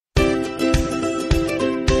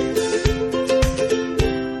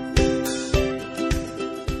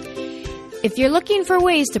If you're looking for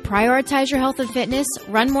ways to prioritize your health and fitness,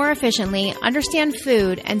 run more efficiently, understand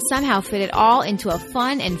food, and somehow fit it all into a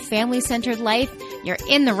fun and family-centered life, you're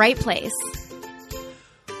in the right place.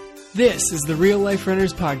 This is the Real Life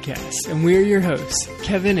Runners Podcast, and we're your hosts,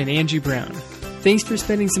 Kevin and Angie Brown. Thanks for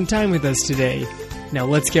spending some time with us today. Now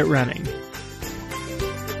let's get running.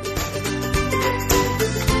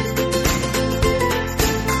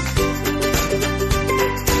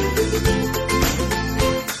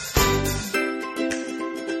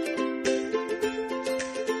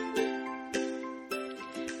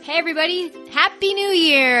 Hey everybody, Happy New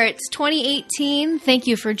Year! It's 2018. Thank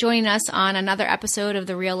you for joining us on another episode of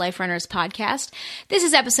the Real Life Runners Podcast. This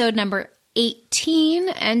is episode number 18,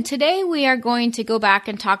 and today we are going to go back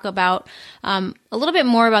and talk about a little bit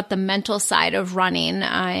more about the mental side of running,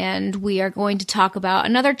 and we are going to talk about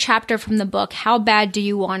another chapter from the book, How Bad Do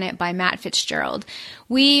You Want It by Matt Fitzgerald.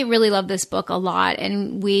 We really love this book a lot,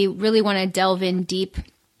 and we really want to delve in deep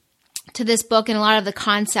to this book and a lot of the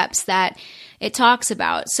concepts that it talks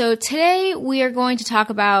about. So today we are going to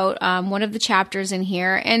talk about one of the chapters in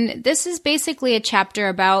here, and this is basically a chapter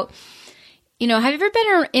about, have you ever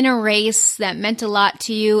been in a race that meant a lot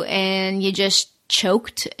to you and you just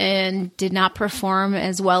choked and did not perform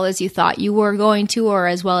as well as you thought you were going to or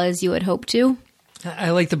as well as you had hoped to?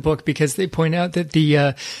 I like the book because they point out that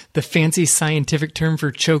the fancy scientific term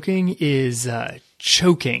for choking is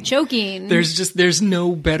choking. Choking. There's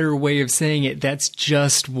no better way of saying it. That's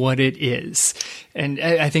just what it is. And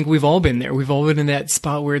I think we've all been there. We've all been in that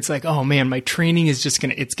spot where it's like, oh man, my training is just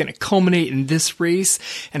it's gonna culminate in this race,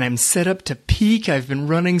 and I'm set up to peak. I've been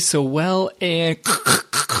running so well, and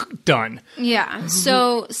done. Yeah.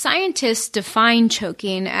 So scientists define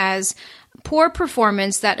choking as poor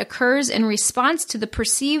performance that occurs in response to the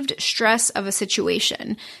perceived stress of a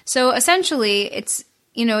situation. So essentially, it's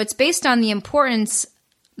based on the importance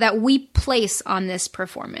that we place on this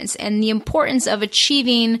performance and the importance of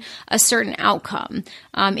achieving a certain outcome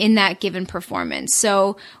in that given performance.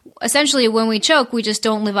 So essentially, when we choke, we just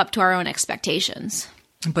don't live up to our own expectations.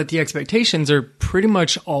 But the expectations are pretty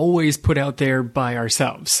much always put out there by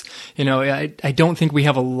ourselves. I don't think we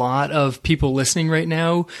have a lot of people listening right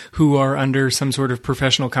now who are under some sort of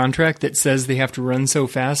professional contract that says they have to run so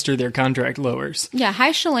fast or their contract lowers. Yeah.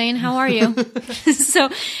 Hi, Shalane. How are you?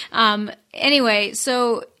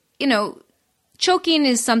 Choking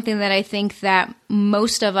is something that I think that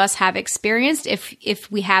most of us have experienced if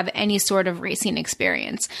we have any sort of racing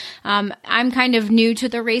experience. I'm kind of new to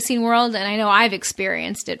the racing world, and I know I've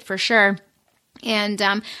experienced it for sure. And,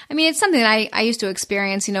 it's something that I used to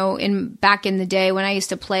experience, back in the day when I used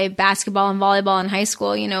to play basketball and volleyball in high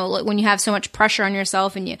school, when you have so much pressure on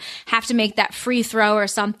yourself and you have to make that free throw or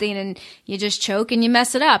something and you just choke and you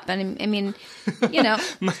mess it up. And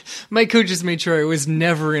my coaches made sure I was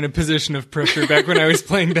never in a position of pressure back when I was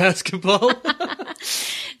playing basketball.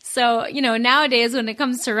 So, nowadays when it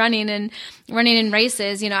comes to running in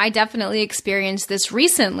races, I definitely experienced this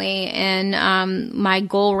recently in my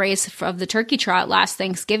goal race of the Turkey Trot last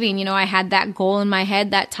Thanksgiving. I had that goal in my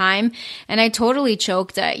head that time, and I totally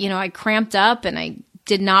choked. I cramped up and I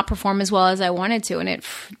did not perform as well as I wanted to, and it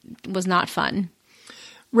was not fun.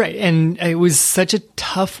 Right. And it was such a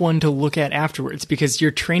tough one to look at afterwards because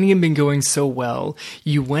your training had been going so well.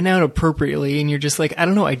 You went out appropriately and you're just like, I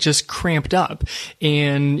don't know, I just cramped up.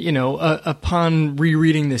 And, upon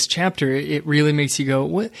rereading this chapter, it really makes you go,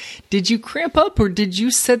 what? Did you cramp up or did you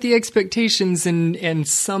set the expectations and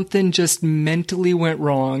something just mentally went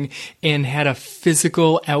wrong and had a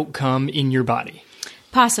physical outcome in your body?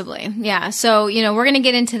 Possibly. Yeah. So, we're going to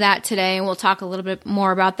get into that today and we'll talk a little bit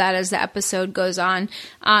more about that as the episode goes on.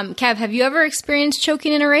 Kev, have you ever experienced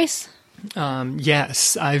choking in a race?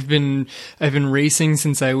 Yes, I've been racing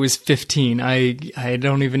since I was 15. I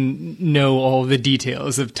don't even know all the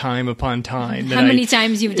details of time upon time. How many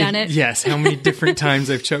times you've done it? Yes, how many different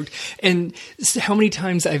times I've choked. And how many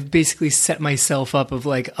times I've basically set myself up of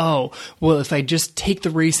like, oh, well, if I just take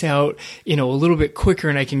the race out, a little bit quicker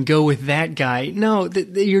and I can go with that guy. No,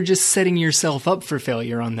 you're just setting yourself up for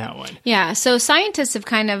failure on that one. Yeah. So scientists have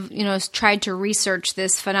kind of, tried to research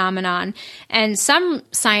this phenomenon, and some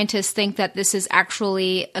scientists think that this is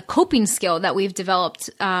actually a coping skill that we've developed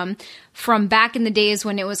from back in the days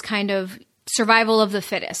when it was kind of survival of the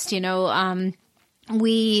fittest.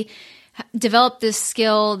 We developed this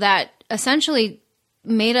skill that essentially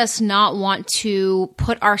made us not want to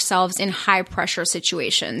put ourselves in high pressure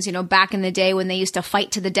situations, back in the day when they used to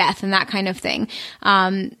fight to the death and that kind of thing.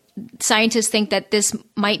 Scientists think that this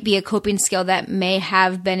might be a coping skill that may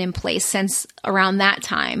have been in place since around that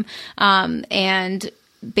time. And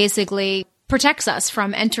basically protects us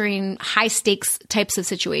from entering high stakes types of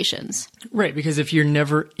situations. Right, because if you're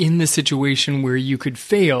never in the situation where you could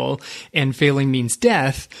fail, and failing means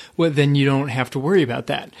death, well, then you don't have to worry about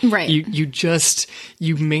that. Right.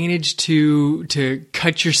 You manage to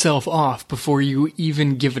cut yourself off before you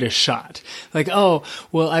even give it a shot. Like, oh,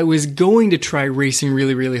 well, I was going to try racing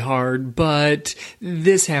really, really hard, but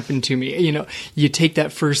this happened to me. You take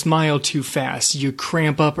that first mile too fast. You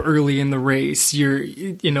cramp up early in the race.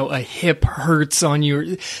 A hip hurts on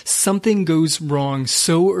you. Something goes wrong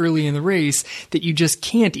so early in the race that you just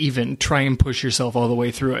can't even try and push yourself all the way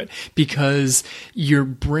through it because your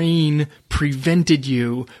brain prevented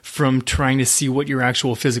you from trying to see what your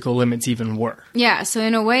actual physical limits even were. Yeah. So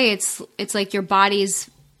in a way, it's like your body's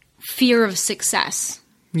fear of success.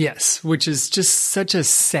 Yes, which is just such a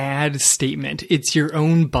sad statement. It's your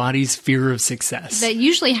own body's fear of success. That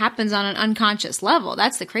usually happens on an unconscious level.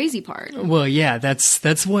 That's the crazy part. Well, yeah,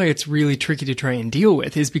 that's why it's really tricky to try and deal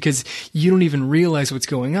with, is because you don't even realize what's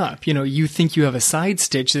going up. You think you have a side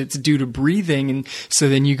stitch that's due to breathing, and so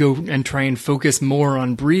then you go and try and focus more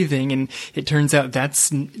on breathing, and it turns out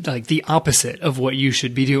that's like the opposite of what you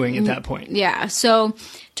should be doing at that point. Yeah, so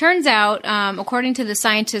turns out, according to the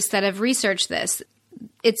scientists that have researched this,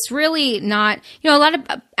 it's really not, a lot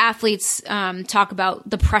of athletes talk about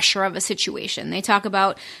the pressure of a situation. They talk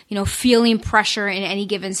about, feeling pressure in any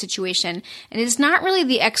given situation. And it's not really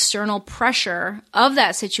the external pressure of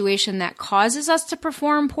that situation that causes us to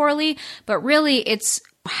perform poorly, but really it's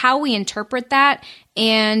how we interpret that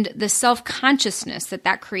and the self-consciousness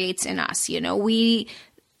that creates in us. We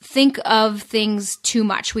think of things too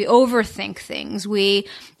much. We overthink things. We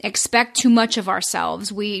expect too much of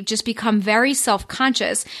ourselves. We just become very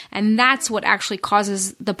self-conscious, and that's what actually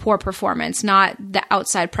causes the poor performance, not the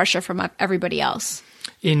outside pressure from everybody else.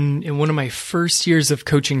 In one of my first years of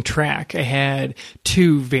coaching track, I had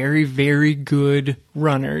two very, very good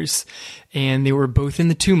runners, and they were both in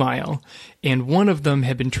the 2 mile. And one of them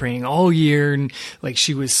had been training all year, and like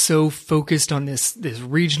she was so focused on this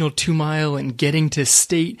regional 2 mile and getting to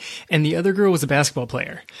state. And the other girl was a basketball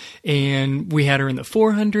player, and we had her in the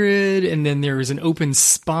 400, and then there was an open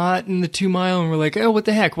spot in the 2 mile, and we're like, oh, what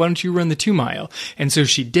the heck? Why don't you run the 2 mile? And so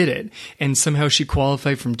she did it, and somehow she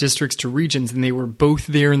qualified from districts to regions, and they were both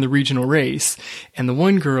there in the regional race. And the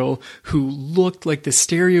one girl who looked like the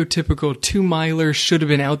stereotypical 2 miler should have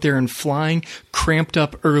been out there and flying, cramped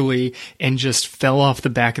up early and just fell off the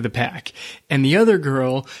back of the pack. And the other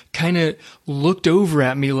girl kind of looked over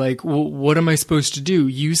at me like, well, what am I supposed to do?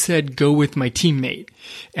 You said go with my teammate.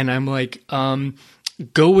 And I'm like,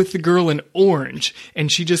 go with the girl in orange. And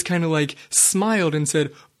she just kind of like smiled and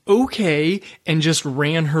said, okay, and just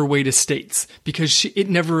ran her way to states because it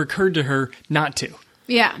never occurred to her not to.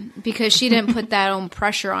 Yeah, because she didn't put that own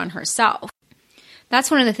pressure on herself. That's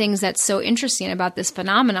one of the things that's so interesting about this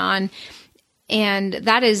phenomenon. And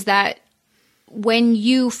that is that when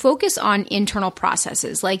you focus on internal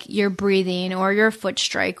processes like your breathing or your foot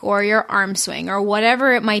strike or your arm swing or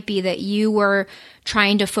whatever it might be that you were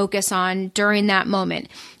trying to focus on during that moment,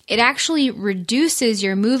 it actually reduces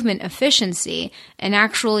your movement efficiency and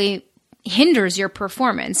actually hinders your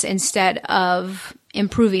performance instead of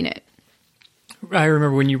improving it. I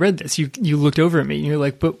remember when you read this, you looked over at me and you're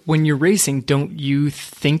like, but when you're racing, don't you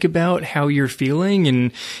think about how you're feeling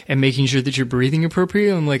and making sure that you're breathing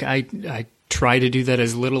appropriately? I'm like, I try to do that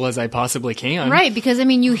as little as I possibly can. Right. Because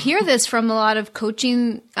you hear this from a lot of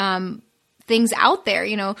coaching things out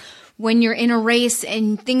there, when you're in a race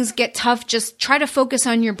and things get tough, just try to focus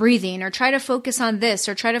on your breathing or try to focus on this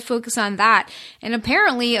or try to focus on that. And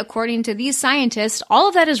apparently, according to these scientists, all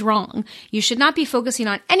of that is wrong. You should not be focusing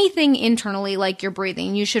on anything internally like your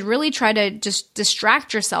breathing. You should really try to just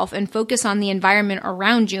distract yourself and focus on the environment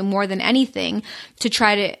around you more than anything to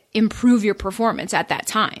try to improve your performance at that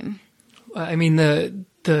time. I mean,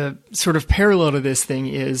 the sort of parallel to this thing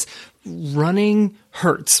is running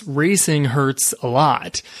hurts, racing hurts a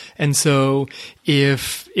lot. And so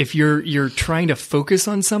if you're trying to focus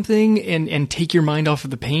on something and take your mind off of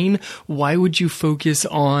the pain, why would you focus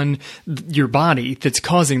on your body that's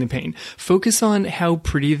causing the pain? Focus on how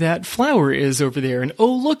pretty that flower is over there. And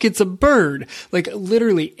oh, look, it's a bird. Like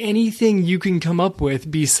literally anything you can come up with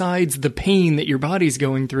besides the pain that your body's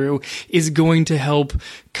going through is going to help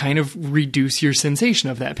kind of reduce your sensation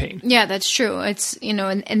of that pain. Yeah, that's true. It's,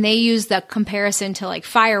 and they use that comparison to like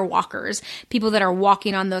fire walkers, people that are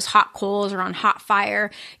walking on those hot coals or on hot fire.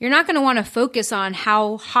 You're not going to want to focus on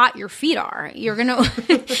how hot your feet are. You're going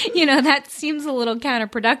to, that seems a little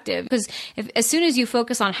counterproductive because as soon as you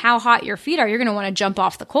focus on how hot your feet are, you're going to want to jump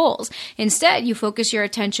off the coals. Instead, you focus your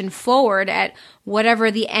attention forward at whatever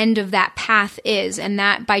the end of that path is. And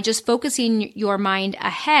that by just focusing your mind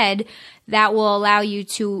ahead, that will allow you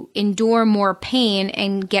to endure more pain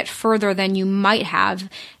and get further than you might have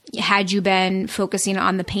had you been focusing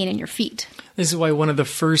on the pain in your feet. This is why one of the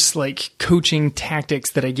first coaching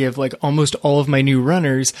tactics that I give almost all of my new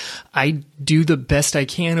runners, I do the best I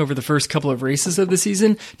can over the first couple of races of the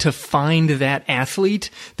season to find that athlete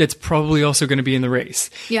that's probably also going to be in the race.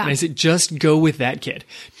 Yeah. And I said, just go with that kid.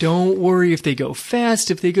 Don't worry if they go fast,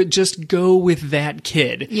 just go with that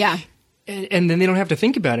kid. Yeah. And then they don't have to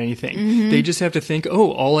think about anything. They just have to think,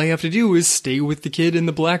 all I have to do is stay with the kid in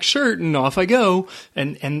the black shirt and off I go.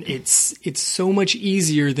 And it's so much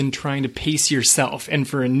easier than trying to pace yourself. And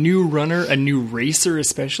for a new runner, a new racer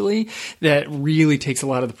especially, that really takes a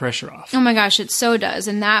lot of the pressure off. Oh my gosh, it so does.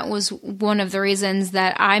 And that was one of the reasons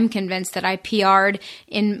that I'm convinced that I PR'd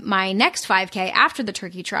in my next 5K after the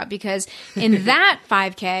Turkey Trot, because in that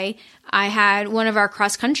 5K, I had one of our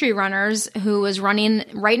cross-country runners who was running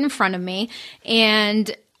right in front of me,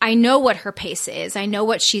 and I know what her pace is. I know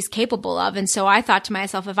what she's capable of. And so I thought to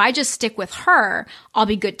myself, if I just stick with her, I'll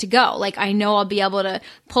be good to go. I know I'll be able to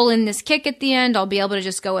pull in this kick at the end. I'll be able to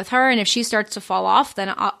just go with her. And if she starts to fall off,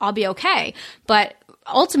 then I'll be okay. But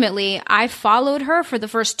ultimately, I followed her for the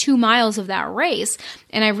first 2 miles of that race.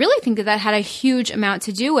 And I really think that had a huge amount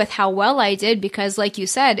to do with how well I did, because like you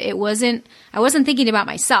said, I wasn't thinking about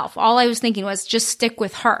myself. All I was thinking was just stick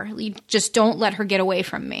with her. You just don't let her get away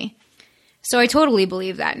from me. So I totally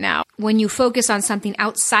believe that now. When you focus on something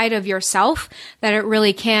outside of yourself, that it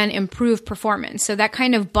really can improve performance. So that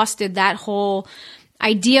kind of busted that whole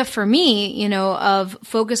idea for me, of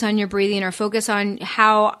focus on your breathing or focus on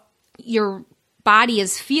how your body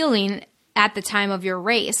is feeling at the time of your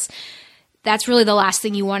race. That's really the last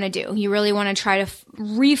thing you want to do. You really want to try to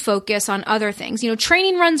refocus on other things.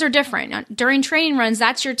 Training runs are different. During training runs,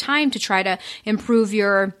 that's your time to try to improve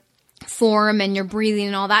your form and your breathing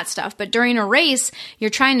and all that stuff. But during a race, you're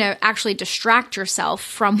trying to actually distract yourself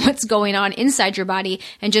from what's going on inside your body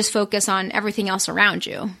and just focus on everything else around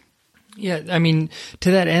you. Yeah, I mean,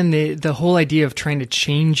 to that end, the whole idea of trying to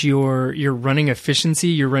change your running efficiency,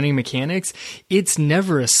 your running mechanics, it's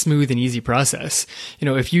never a smooth and easy process.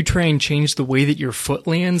 If you try and change the way that your foot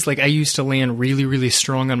lands, I used to land really, really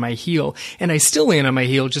strong on my heel, and I still land on my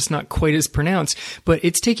heel, just not quite as pronounced, but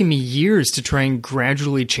it's taken me years to try and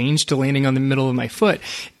gradually change to landing on the middle of my foot.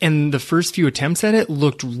 And the first few attempts at it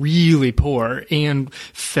looked really poor and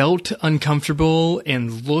felt uncomfortable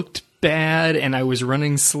and looked bad, and I was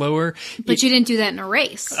running slower. But you didn't do that in a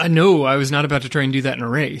race. No, I was not about to try and do that in a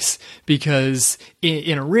race, because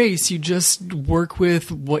in a race, you just work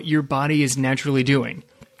with what your body is naturally doing.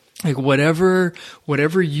 Whatever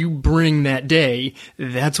you bring that day,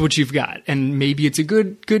 that's what you've got. And maybe it's a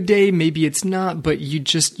good day, maybe it's not, but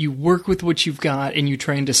you work with what you've got and you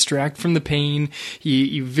try and distract from the pain.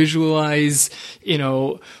 You visualize,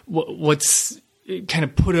 what's kind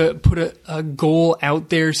of put a goal out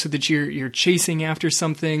there so that you're chasing after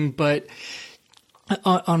something. But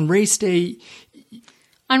on race day,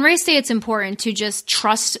 it's important to just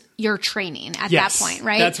trust your training at that point,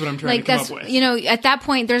 right? That's what I'm trying to come up with. At that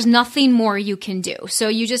point, there's nothing more you can do. So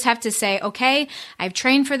you just have to say, okay, I've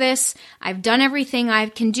trained for this. I've done everything I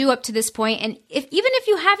can do up to this point. And even if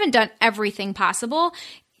you haven't done everything possible,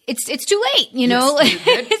 it's too late,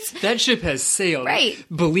 that ship has sailed. Right.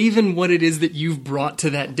 Believe in what it is that you've brought to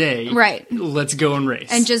that day. Right. Let's go and race.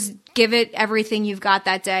 And just give it everything you've got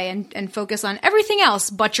that day and focus on everything else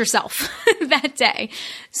but yourself that day.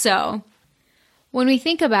 So when we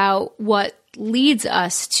think about what leads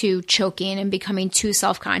us to choking and becoming too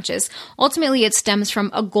self-conscious, ultimately it stems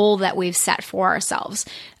from a goal that we've set for ourselves.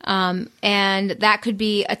 And that could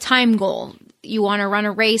be a time goal. You want to run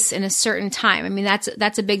a race in a certain time. I mean,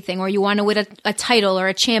 that's a big thing. Or you want to win a title or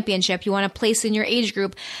a championship. You want to place in your age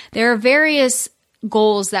group. There are various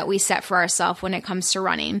goals that we set for ourselves when it comes to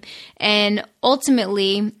running. And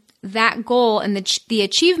ultimately, that goal and the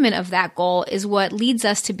achievement of that goal is what leads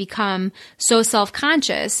us to become so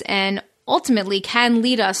self-conscious and ultimately can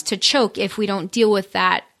lead us to choke if we don't deal with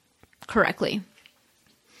that correctly.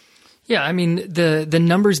 Yeah, I mean, the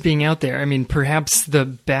numbers being out there, I mean, perhaps the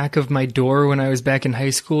back of my door when I was back in high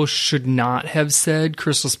school should not have said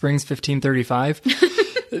Crystal Springs 1535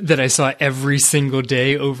 that I saw every single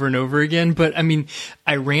day over and over again. But I mean,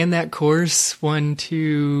 I ran that course 1,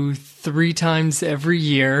 2, 3 times every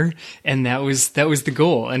year, and that was the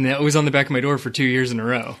goal. And that was on the back of my door for 2 years in a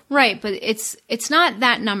row. Right, but it's not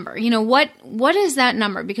that number. What is that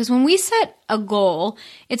number? Because when we set a goal,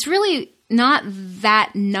 it's really not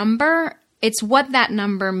that number, it's what that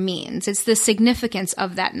number means. It's the significance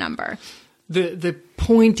of that number. The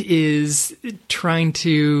point is trying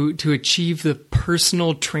to achieve the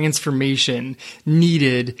personal transformation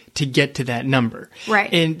needed to get to that number.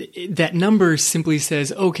 Right. And that number simply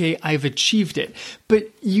says, okay, I've achieved it. But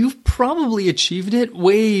you've probably achieved it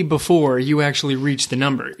way before you actually reach the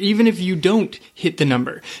number, even if you don't hit the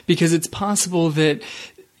number, because it's possible that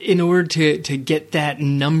in order to get that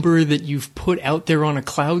number that you've put out there on a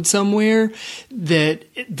cloud somewhere, that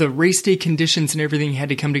the race day conditions and everything had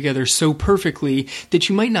to come together so perfectly that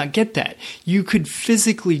you might not get that. You could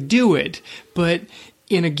physically do it, but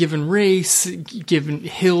in a given race, given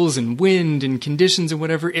hills and wind and conditions and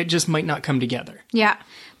whatever, it just might not come together. Yeah.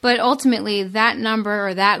 But ultimately, that number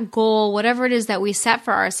or that goal, whatever it is that we set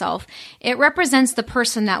for ourselves, it represents the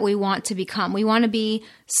person that we want to become. We want to be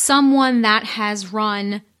someone that has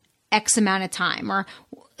run X amount of time, or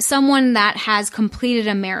someone that has completed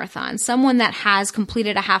a marathon, someone that has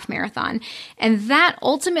completed a half marathon. And that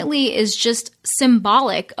ultimately is just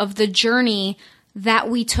symbolic of the journey that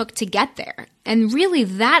we took to get there. And really,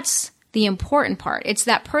 that's the important part. It's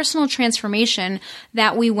that personal transformation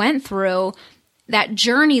that we went through, that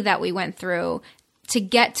journey that we went through to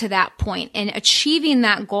get to that point. And achieving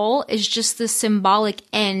that goal is just the symbolic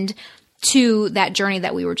end to that journey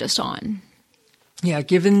that we were just on. Yeah,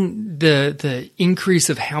 given the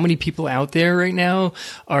increase of how many people out there right now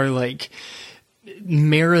are like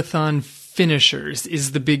marathon finishers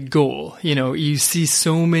is the big goal. You know, you see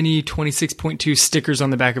so many 26.2 stickers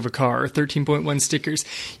on the back of a car, or 13.1 stickers.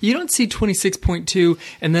 You don't see 26.2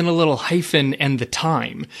 and then a little hyphen and the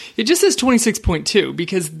time. It just says 26.2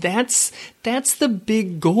 because that's the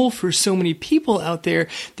big goal for so many people out there,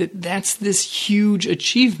 that's this huge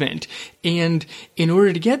achievement. And in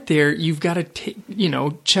order to get there, you've got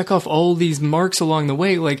to, check off all these marks along the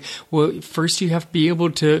way. Like, well, first you have to be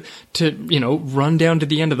able to run down to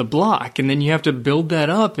the end of the block, and then you have to build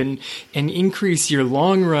that up and increase your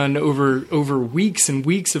long run over weeks and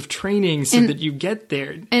weeks of training so that you get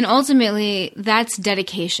there. And ultimately, that's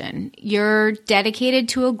dedication. You're dedicated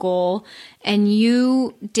to a goal, and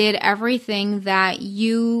you did everything that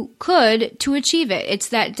you could to achieve it. It's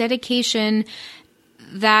that dedication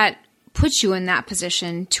that puts you in that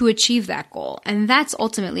position to achieve that goal. And that's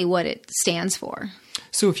ultimately what it stands for.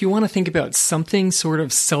 So if you want to think about something sort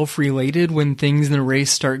of self-related when things in a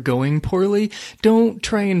race start going poorly, don't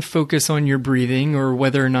try and focus on your breathing or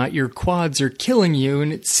whether or not your quads are killing you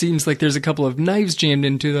and it seems like there's a couple of knives jammed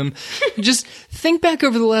into them. Just think back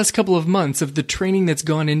over the last couple of months of the training that's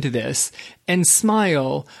gone into this and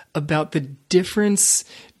smile about the difference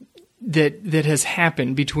that has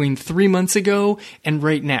happened between 3 months ago and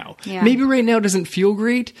right now. Yeah. Maybe right now doesn't feel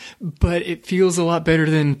great, but it feels a lot better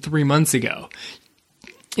than 3 months ago.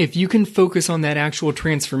 If you can focus on that actual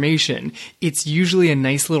transformation, it's usually a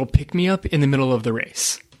nice little pick-me-up in the middle of the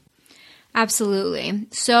race. Absolutely.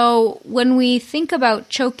 So when we think about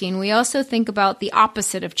choking, we also think about the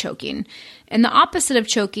opposite of choking. And the opposite of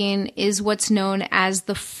choking is what's known as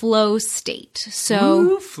the flow state. So,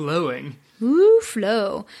 Ooh, flowing. Ooh,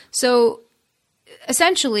 flow. So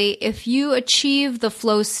essentially, if you achieve the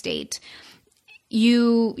flow state,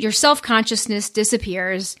 your self-consciousness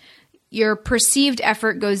disappears, your perceived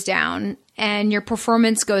effort goes down, and your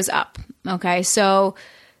performance goes up. Okay, so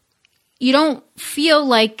you don't feel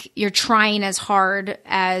like you're trying as hard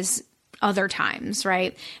as other times,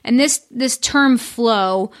 right? And this term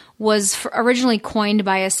flow was originally coined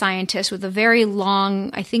by a scientist with a very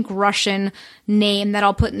long, I think, Russian name that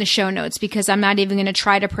I'll put in the show notes because I'm not even going to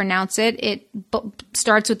try to pronounce it. It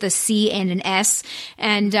starts with a C and an S,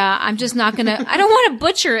 and I'm just not going to, I don't want to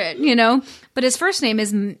butcher it, but his first name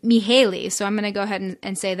is Mihaly, so I'm going to go ahead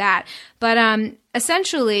and say that. But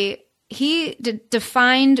essentially, he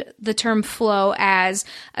defined the term flow as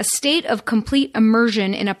a state of complete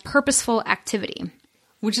immersion in a purposeful activity.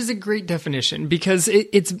 Which is a great definition because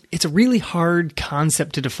it's a really hard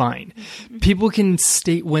concept to define. People can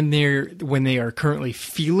state when they are currently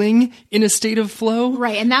feeling in a state of flow.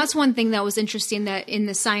 Right, and that's one thing that was interesting that in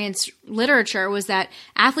the science literature was that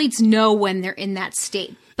athletes know when they're in that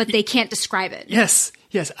state, but they can't describe it. Yes.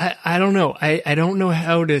 I don't know. I don't know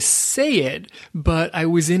how to say it, but I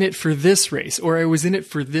was in it for this race, or I was in it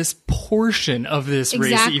for this portion of this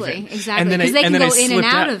race even. Exactly. And then because they can go in and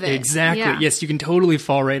out of it. Exactly. Yeah. Yes, you can totally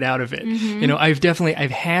fall right out of it. Mm-hmm.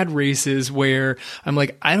 I've had races where I'm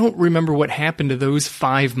like, I don't remember what happened to those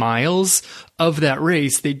 5 miles of that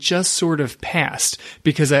race, they just sort of passed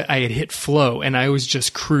because I had hit flow and I was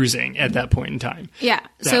just cruising at that point in time. Yeah.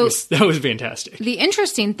 That was fantastic. The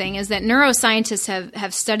interesting thing is that neuroscientists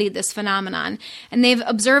have studied this phenomenon, and they've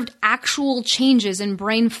observed actual changes in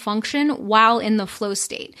brain function while in the flow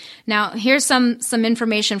state. Now, here's some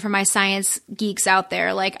information for my science geeks out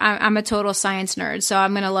there. Like, I'm a total science nerd, so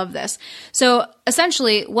I'm going to love this. So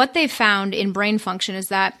essentially, what they found in brain function is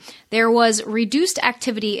that there was reduced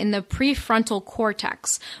activity in the prefrontal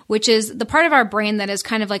cortex, which is the part of our brain that is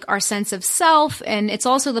kind of like our sense of self, and it's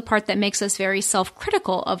also the part that makes us very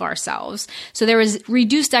self-critical of ourselves. So there was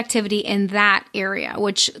reduced activity in that area,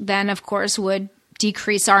 which then, of course, would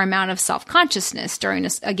decrease our amount of self-consciousness during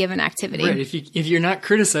a given activity. Right. If you're not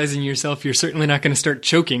criticizing yourself, you're certainly not going to start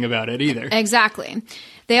choking about it either. Exactly.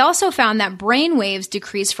 They also found that brain waves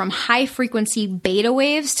decrease from high-frequency beta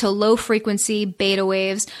waves to low-frequency beta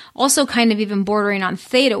waves, also kind of even bordering on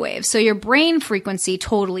theta waves. So your brain frequency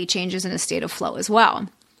totally changes in a state of flow as well.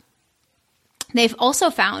 They've also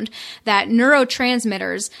found that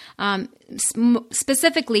neurotransmitters,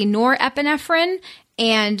 specifically norepinephrine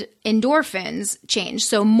and endorphins, change.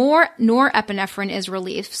 So more norepinephrine is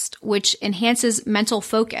released, which enhances mental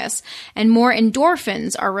focus, and more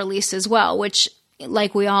endorphins are released as well, which,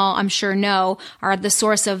 like we all, I'm sure, know, are the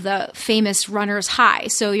source of the famous runner's high.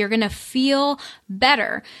 So you're going to feel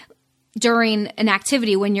better during an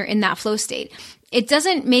activity when you're in that flow state. It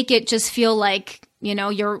doesn't make it just feel like,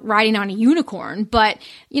 you're riding on a unicorn, but,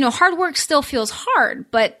 hard work still feels hard,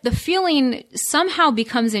 but the feeling somehow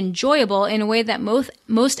becomes enjoyable in a way that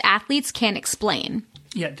most athletes can't explain.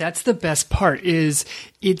 Yeah, that's the best part, is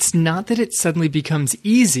it's not that it suddenly becomes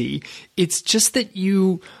easy. It's just that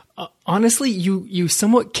you... honestly, you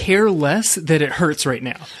somewhat care less that it hurts right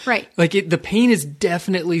now. Right. Like the pain is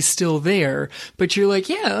definitely still there, but you're like,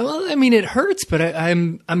 yeah, well, I mean, it hurts, but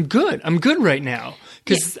I'm good. I'm good right now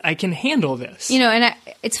because I can handle this. And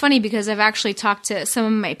it's funny because I've actually talked to some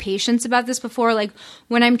of my patients about this before. Like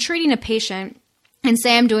when I'm treating a patient and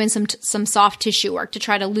say I'm doing some soft tissue work to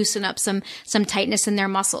try to loosen up some tightness in their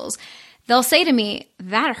muscles, they'll say to me,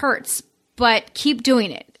 that hurts, but keep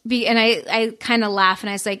doing it. And I kind of laugh and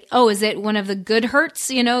I was like, oh, is it one of the good hurts?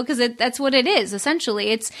 Because that's what it is. Essentially,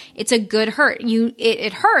 it's a good hurt.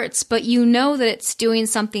 It hurts, but you know that it's doing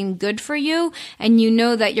something good for you and you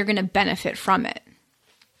know that you're going to benefit from it.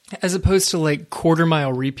 As opposed to like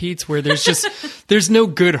quarter-mile repeats where there's no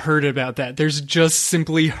good hurt about that. There's just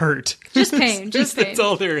simply hurt. Just pain. Just pain. That's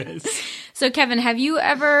all there is. So, Kevin, have you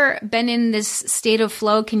ever been in this state of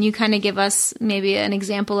flow? Can you kind of give us maybe an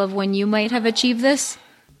example of when you might have achieved this?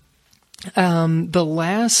 I've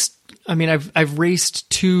raced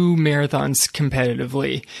 2 marathons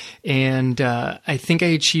competitively, and I think I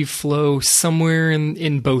achieved flow somewhere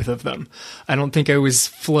in both of them. I don't think I was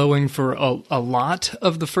flowing for a lot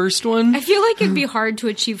of the first one. I feel like it'd be hard to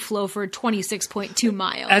achieve flow for 26.2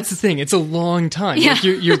 miles. That's the thing. It's a long time. Yeah.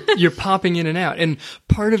 Like you're popping in and out, and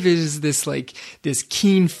part of it is this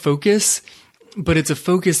keen focus, but it's a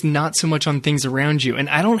focus not so much on things around you. And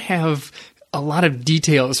I don't have a lot of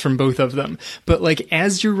details from both of them, but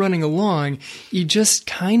as you're running along, you just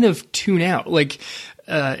kind of tune out.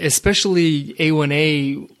 Especially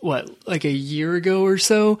A1A, a year ago or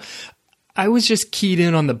so, I was just keyed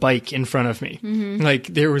in on the bike in front of me.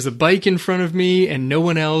 Mm-hmm. There was a bike in front of me and no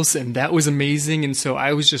one else, and that was amazing. And so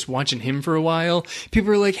I was just watching him for a while. People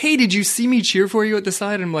were like, hey, did you see me cheer for you at the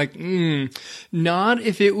side? I'm like, not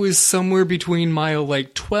if it was somewhere between mile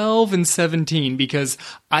 12 and 17, because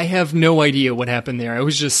I have no idea what happened there. I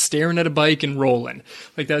was just staring at a bike and rolling.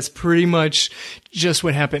 That's pretty much just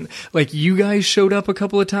what happened. You guys showed up a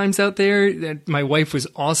couple of times out there. My wife was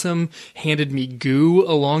awesome, handed me goo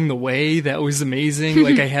along the way. That was amazing.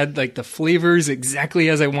 I had the flavors exactly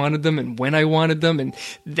as I wanted them and when I wanted them. And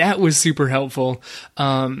that was super helpful.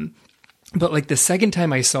 But the second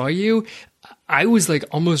time I saw you, I was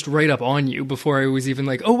almost right up on you before I was even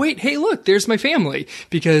oh wait, hey, look, there's my family.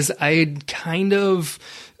 Because I had kind of,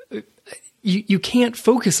 you can't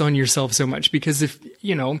focus on yourself so much, because if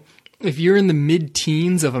you're in the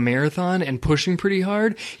mid-teens of a marathon and pushing pretty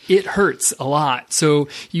hard, it hurts a lot. So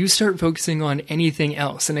you start focusing on anything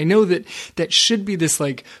else. And I know that should be this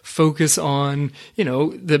focus on,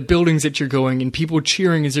 the buildings that you're going and people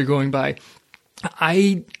cheering as you're going by.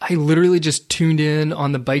 I literally just tuned in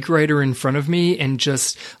on the bike rider in front of me and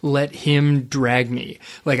just let him drag me.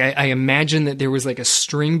 I imagine that there was a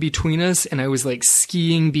string between us and I was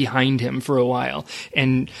skiing behind him for a while,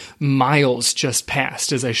 and miles just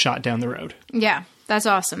passed as I shot down the road. Yeah, that's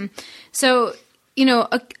awesome. So,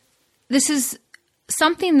 this is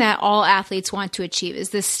something that all athletes want to achieve, is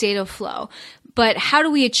this state of flow. But how do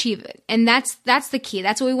we achieve it? And that's the key.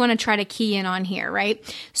 That's what we want to try to key in on here, right?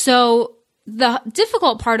 So the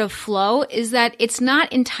difficult part of flow is that it's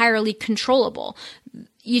not entirely controllable.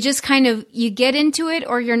 You just kind of, you get into it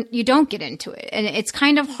or you don't get into it. And it's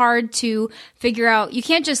kind of hard to figure out. You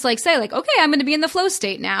can't just say okay, I'm going to be in the flow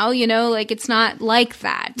state now, it's not like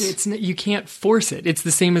that. You can't force it. It's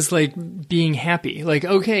the same as being happy.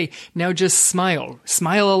 Okay, now just smile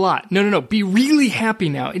a lot. No. Be really happy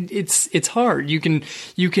now. It's hard. You can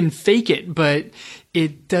fake it, but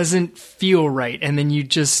it doesn't feel right. And then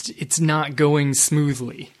it's not going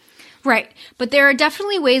smoothly. Right. But there are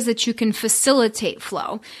definitely ways that you can facilitate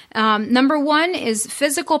flow. Number one is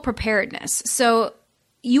physical preparedness. So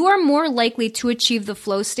you are more likely to achieve the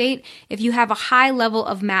flow state if you have a high level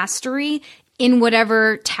of mastery in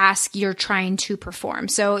whatever task you're trying to perform.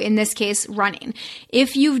 So in this case, running.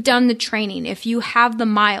 If you've done the training, if you have the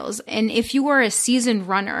miles, and if you are a seasoned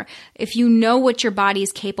runner, if you know what your body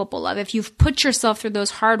is capable of, if you've put yourself through those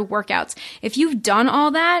hard workouts, if you've done all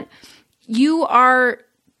that, you are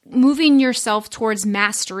moving yourself towards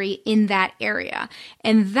mastery in that area.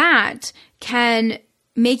 And that can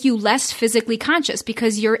make you less physically conscious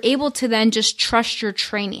because you're able to then just trust your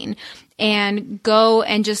training and go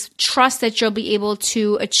and just trust that you'll be able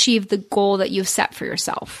to achieve the goal that you've set for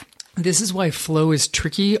yourself. This is why flow is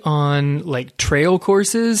tricky on trail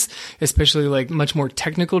courses, especially much more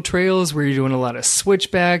technical trails where you're doing a lot of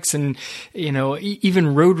switchbacks and,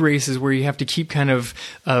 even road races where you have to keep kind of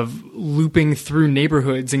looping through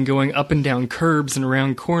neighborhoods and going up and down curbs and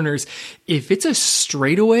around corners. If it's a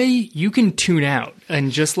straightaway, you can tune out and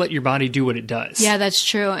just let your body do what it does. Yeah, that's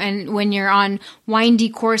true. And when you're on windy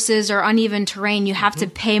courses or uneven terrain, you have to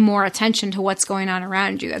pay more attention to what's going on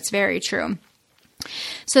around you. That's very true.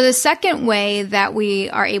 So the second way that we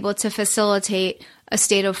are able to facilitate a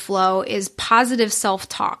state of flow is positive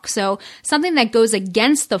self-talk. So something that goes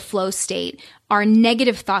against the flow state are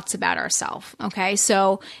negative thoughts about ourselves. Okay.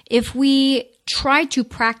 So if we try to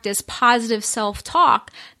practice positive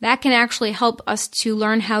self-talk, that can actually help us to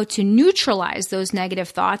learn how to neutralize those negative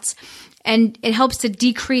thoughts. And it helps to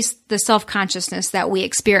decrease the self-consciousness that we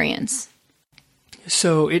experience.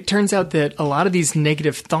 So it turns out that a lot of these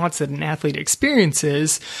negative thoughts that an athlete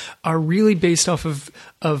experiences are really based off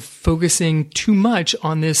of focusing too much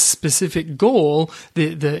on this specific goal,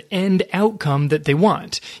 the end outcome that they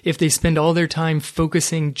want. If they spend all their time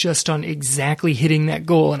focusing just on exactly hitting that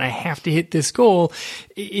goal, and I have to hit this goal,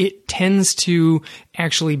 it tends to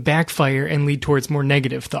actually backfire and lead towards more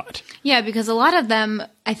negative thought. Yeah, because a lot of them,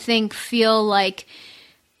 I think, feel like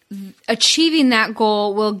achieving that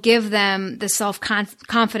goal will give them the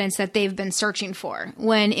self-confidence that they've been searching for,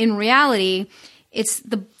 when in reality, it's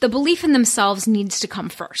the belief in themselves needs to come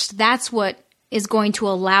first. That's what is going to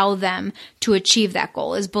allow them to achieve that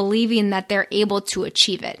goal, is believing that they're able to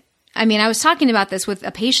achieve it. I mean, I was talking about this with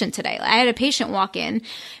a patient today. I had a patient walk in,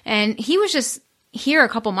 and he was just here a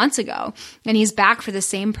couple months ago, and he's back for the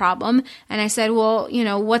same problem. And I said, well,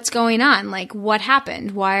 what's going on? What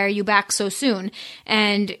happened? Why are you back so soon?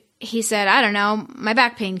 And he said, I don't know, my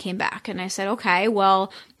back pain came back. And I said, okay,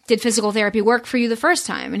 well, did physical therapy work for you the first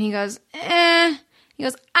time? And he goes, He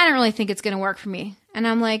goes, I don't really think it's going to work for me. And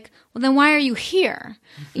I'm like, well, then why are you here?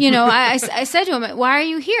 I said to him, why are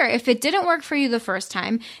you here? If it didn't work for you the first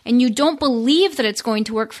time and you don't believe that it's going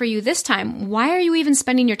to work for you this time, why are you even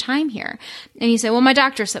spending your time here? And he said, well, my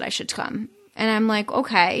doctor said I should come. And I'm like,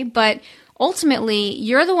 okay, but ultimately,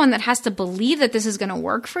 you're the one that has to believe that this is going to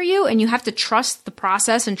work for you, and you have to trust the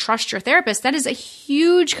process and trust your therapist. That is a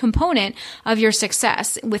huge component of your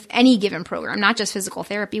success with any given program, not just physical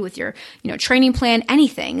therapy, with your, training plan,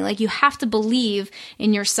 anything. You have to believe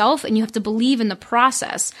in yourself, and you have to believe in the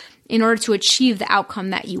process in order to achieve the outcome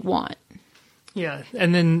that you want. Yeah,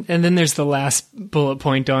 and then there's the last bullet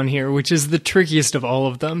point on here, which is the trickiest of all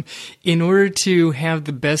of them. In order to have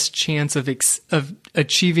the best chance of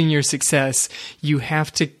achieving your success, you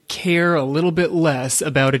have to care a little bit less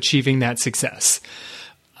about achieving that success.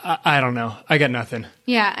 I don't know. I got nothing.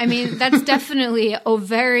 Yeah, I mean, that's definitely a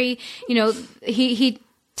very, he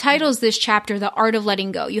titles this chapter The Art of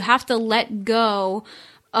Letting Go. You have to let go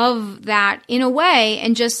of that in a way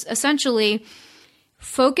and just essentially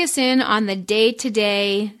focus in on the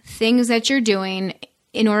day-to-day things that you're doing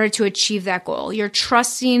in order to achieve that goal. You're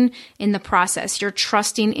trusting in the process. You're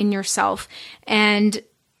trusting in yourself. And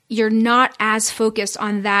you're not as focused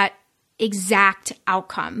on that exact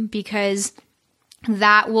outcome, because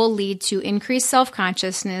that will lead to increased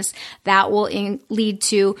self-consciousness. That will lead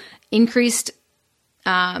to increased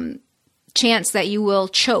chance that you will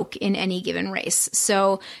choke in any given race.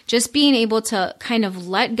 So just being able to kind of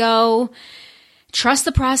let go, trust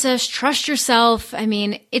the process, trust yourself. I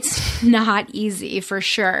mean, it's not easy for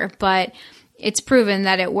sure, but it's proven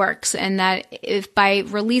that it works, and that if by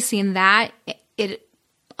releasing that, it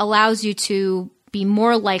allows you to be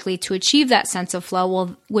more likely to achieve that sense of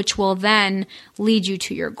flow, which will then lead you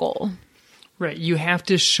to your goal. Right. You have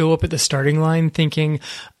to show up at the starting line thinking,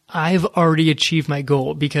 I've already achieved my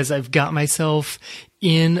goal because I've got myself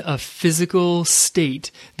in a physical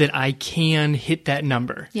state that I can hit that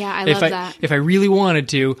number. Yeah, I love that. If I really wanted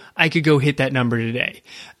to, I could go hit that number today.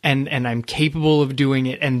 And I'm capable of doing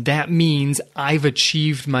it. And that means I've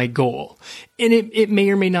achieved my goal. And it may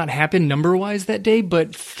or may not happen number-wise that day,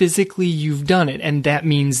 but physically you've done it. And that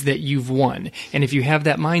means that you've won. And if you have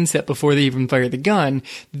that mindset before they even fire the gun,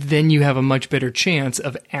 then you have a much better chance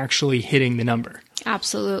of actually hitting the number.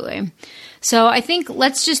 Absolutely. So I think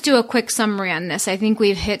let's just do a quick summary on this. I think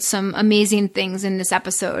we've hit some amazing things in this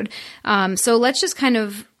episode. So let's just kind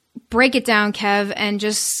of break it down, Kev, and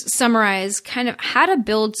just summarize kind of how to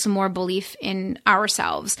build some more belief in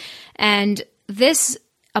ourselves. And this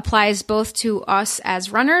applies both to us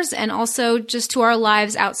as runners and also just to our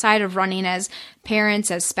lives outside of running as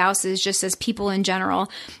parents, as spouses, just as people in general.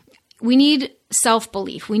 We need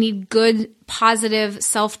self-belief. We need good, positive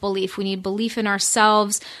self-belief. We need belief in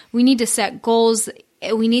ourselves. We need to set goals.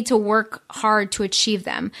 We need to work hard to achieve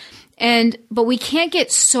them. But we can't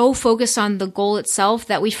get so focused on the goal itself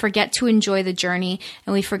that we forget to enjoy the journey,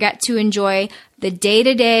 and we forget to enjoy the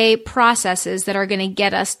day-to-day processes that are going to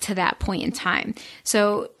get us to that point in time.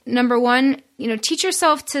 So number one, teach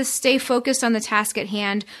yourself to stay focused on the task at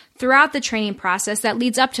hand throughout the training process that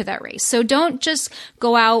leads up to that race. So don't just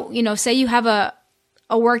go out, say you have a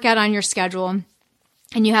workout on your schedule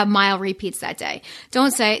and you have mile repeats that day.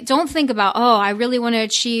 Don't think about, I really want to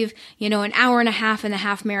achieve, an hour and a half in the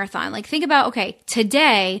half marathon. Like think about, okay,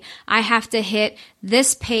 today I have to hit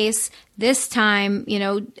this pace, this time,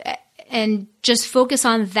 and just focus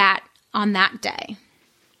on that day.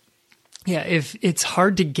 Yeah. If it's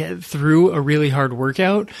hard to get through a really hard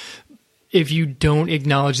workout, if you don't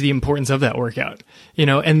acknowledge the importance of that workout,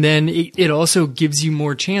 and then it also gives you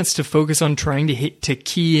more chance to focus on trying to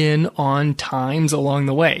key in on times along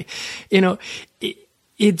the way.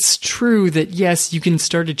 It's true that yes, you can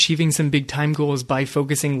start achieving some big time goals by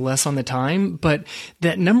focusing less on the time, but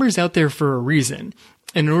that number's out there for a reason.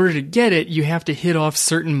 And in order to get it, you have to hit off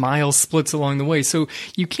certain mile splits along the way. So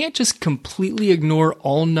you can't just completely ignore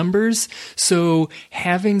all numbers. So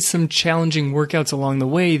having some challenging workouts along the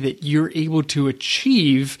way that you're able to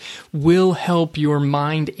achieve will help your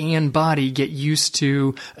mind and body get used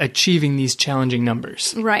to achieving these challenging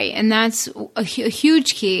numbers. Right. And that's a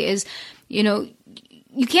huge key is,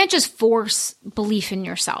 you can't just force belief in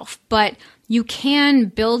yourself, but you can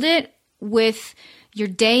build it with your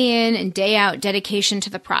day in and day out dedication to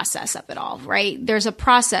the process of it all, right? There's a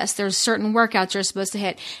process. There's certain workouts you're supposed to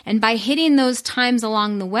hit. And by hitting those times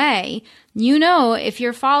along the way, if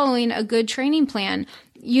you're following a good training plan,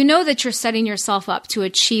 that you're setting yourself up to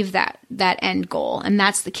achieve that end goal. And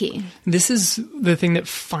that's the key. This is the thing that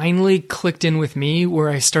finally clicked in with me where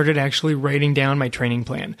I started actually writing down my training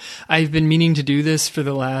plan. I've been meaning to do this for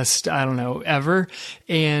the last, ever.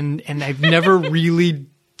 And I've never really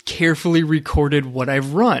carefully recorded what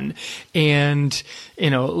I've run. And,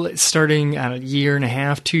 starting a year and a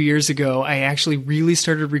half, 2 years ago, I actually really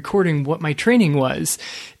started recording what my training was.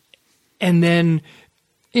 And then,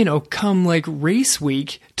 come like race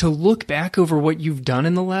week to look back over what you've done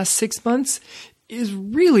in the last 6 months is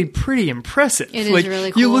really pretty impressive. It is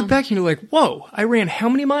really cool. You look back and you're like, whoa, I ran how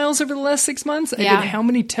many miles over the last 6 months? I did how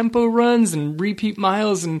many tempo runs and repeat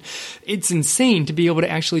miles? And it's insane to be able to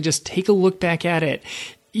actually just take a look back at it.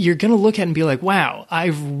 You're going to look at it and be like, wow,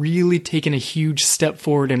 I've really taken a huge step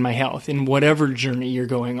forward in my health in whatever journey you're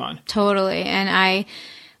going on. Totally. And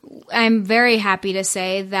I'm very happy to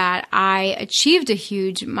say that I achieved a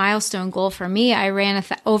huge milestone goal for me. I ran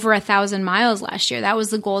over 1,000 miles last year. That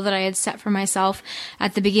was the goal that I had set for myself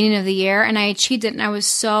at the beginning of the year, and I achieved it, and I was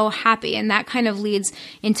so happy. And that kind of leads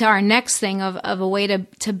into our next thing of a way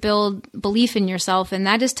to build belief in yourself, and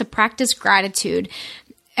that is to practice gratitude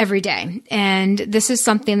every day. And this is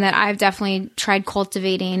something that I've definitely tried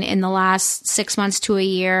cultivating in the last 6 months to a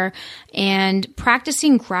year. And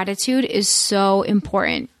practicing gratitude is so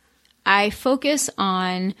important. I focus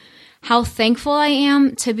on how thankful I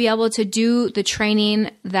am to be able to do the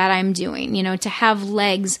training that I'm doing, to have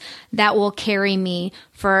legs that will carry me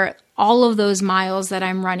for all of those miles that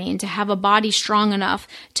I'm running, to have a body strong enough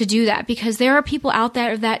to do that, because there are people out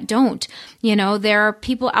there that don't. There are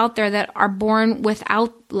people out there that are born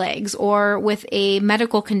without legs or with a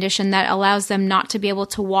medical condition that allows them not to be able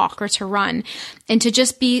to walk or to run, and to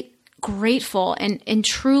just be grateful and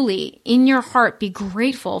truly in your heart be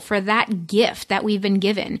grateful for that gift that we've been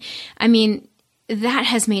given. I mean, that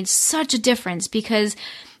has made such a difference, because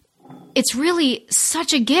it's really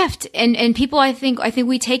such a gift. And people, I think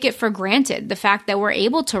we take it for granted, the fact that we're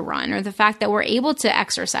able to run or the fact that we're able to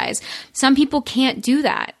exercise. Some people can't do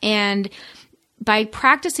that. And by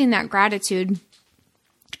practicing that gratitude,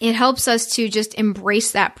 it helps us to just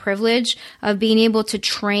embrace that privilege of being able to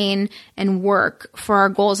train and work for our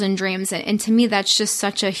goals and dreams. And to me, that's just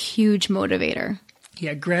such a huge motivator.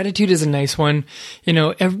 Yeah, gratitude is a nice one.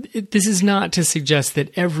 This is not to suggest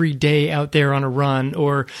that every day out there on a run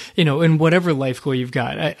or, in whatever life goal you've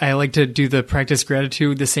got. I like to do the practice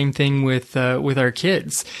gratitude, the same thing with our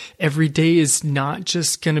kids. Every day is not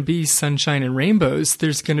just going to be sunshine and rainbows.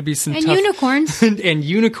 There's going to be some unicorns. and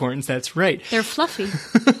unicorns, that's right. They're fluffy.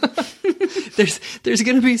 There's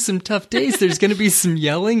going to be some tough days. There's going to be some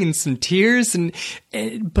yelling and some tears.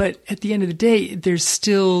 But at the end of the day,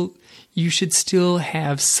 you should still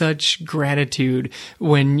have such gratitude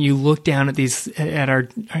when you look down at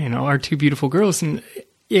our two beautiful girls, and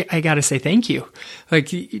I got to say thank you.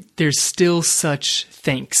 Like, there's still such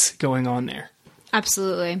thanks going on there.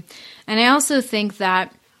 Absolutely. And I also think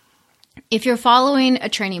that if you're following a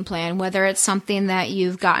training plan, whether it's something that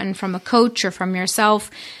you've gotten from a coach or from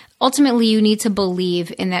yourself, ultimately, you need to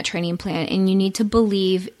believe in that training plan, and you need to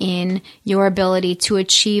believe in your ability to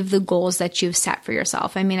achieve the goals that you've set for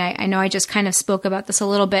yourself. I mean, I know I just kind of spoke about this a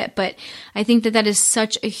little bit, but I think that is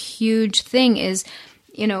such a huge thing is,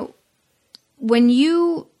 when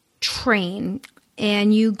you train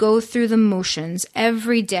and you go through the motions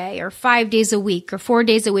every day or 5 days a week or 4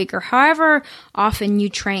 days a week or however often you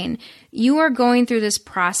train, you are going through this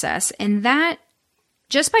process. And that,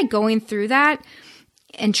 just by going through that,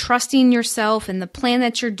 and trusting yourself and the plan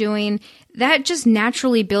that you're doing, that just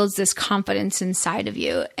naturally builds this confidence inside of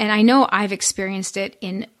you. And I know I've experienced it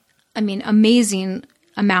in, amazing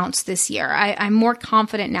amounts this year. I'm more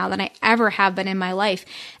confident now than I ever have been in my life.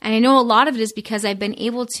 And I know a lot of it is because I've been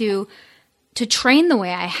able to train the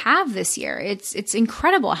way I have this year. It's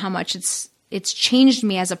incredible how much it's changed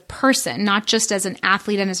me as a person, not just as an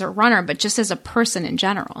athlete and as a runner, but just as a person in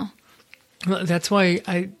general. Well, that's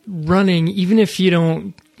why running, even if you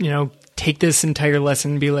don't, take this entire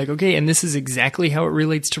lesson and be like, okay, and this is exactly how it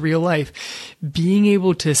relates to real life, being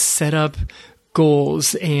able to set up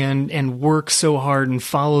goals and work so hard and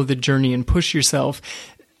follow the journey and push yourself,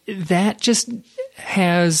 that just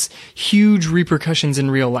has huge repercussions in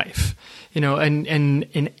real life.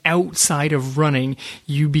 And outside of running,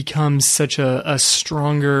 you become such a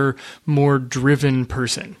stronger, more driven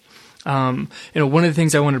person. One of the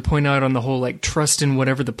things I wanted to point out on the whole, trust in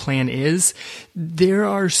whatever the plan is, there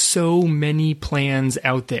are so many plans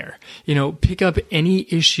out there. Pick up any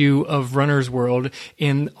issue of Runner's World,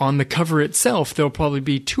 and on the cover itself, there'll probably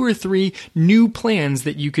be 2 or 3 new plans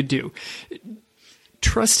that you could do.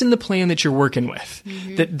 Trust in the plan that you're working with,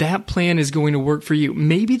 that plan is going to work for you.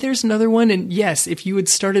 Maybe there's another one. And yes, if you had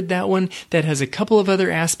started that one that has a couple of other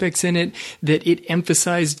aspects in it, that it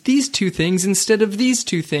emphasized these 2 things instead of these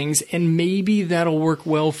 2 things, and maybe that'll work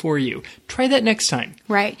well for you. Try that next time.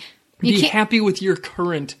 Right. Be happy with your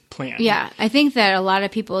current plan. Yeah, I think that a lot of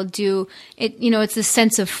people do it. It's the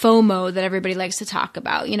sense of FOMO that everybody likes to talk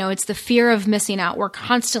about. It's the fear of missing out. We're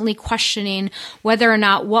constantly questioning whether or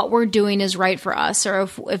not what we're doing is right for us, or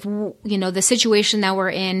if the situation that we're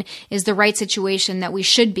in is the right situation that we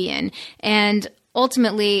should be in. And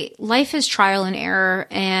ultimately, life is trial and error,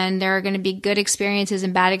 and there are going to be good experiences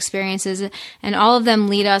and bad experiences, and all of them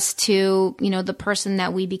lead us to, the person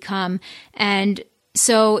that we become. And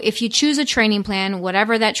so if you choose a training plan,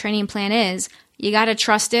 whatever that training plan is, you got to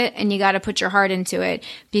trust it and you got to put your heart into it,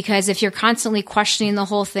 because if you're constantly questioning the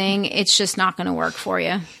whole thing, it's just not going to work for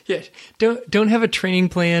you. Yeah. Don't have a training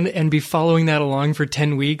plan and be following that along for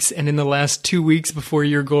 10 weeks. And in the last 2 weeks before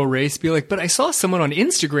your goal race, be like, but I saw someone on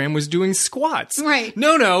Instagram was doing squats. Right.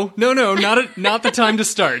 No, not the time to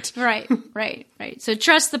start. Right. So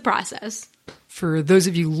trust the process. For those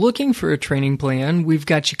of you looking for a training plan, we've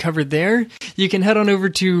got you covered there. You can head on over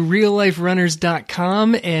to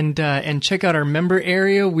realliferunners.com and check out our member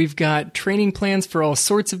area. We've got training plans for all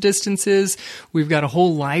sorts of distances. We've got a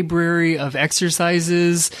whole library of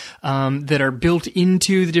exercises that are built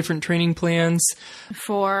into the different training plans.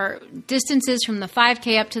 For distances from the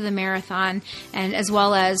 5K up to the marathon, and as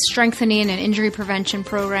well as strengthening and injury prevention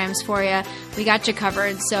programs for you, we got you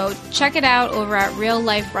covered. So check it out over at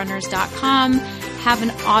realliferunners.com. Have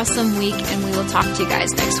an awesome week, and we will talk to you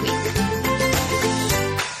guys next week.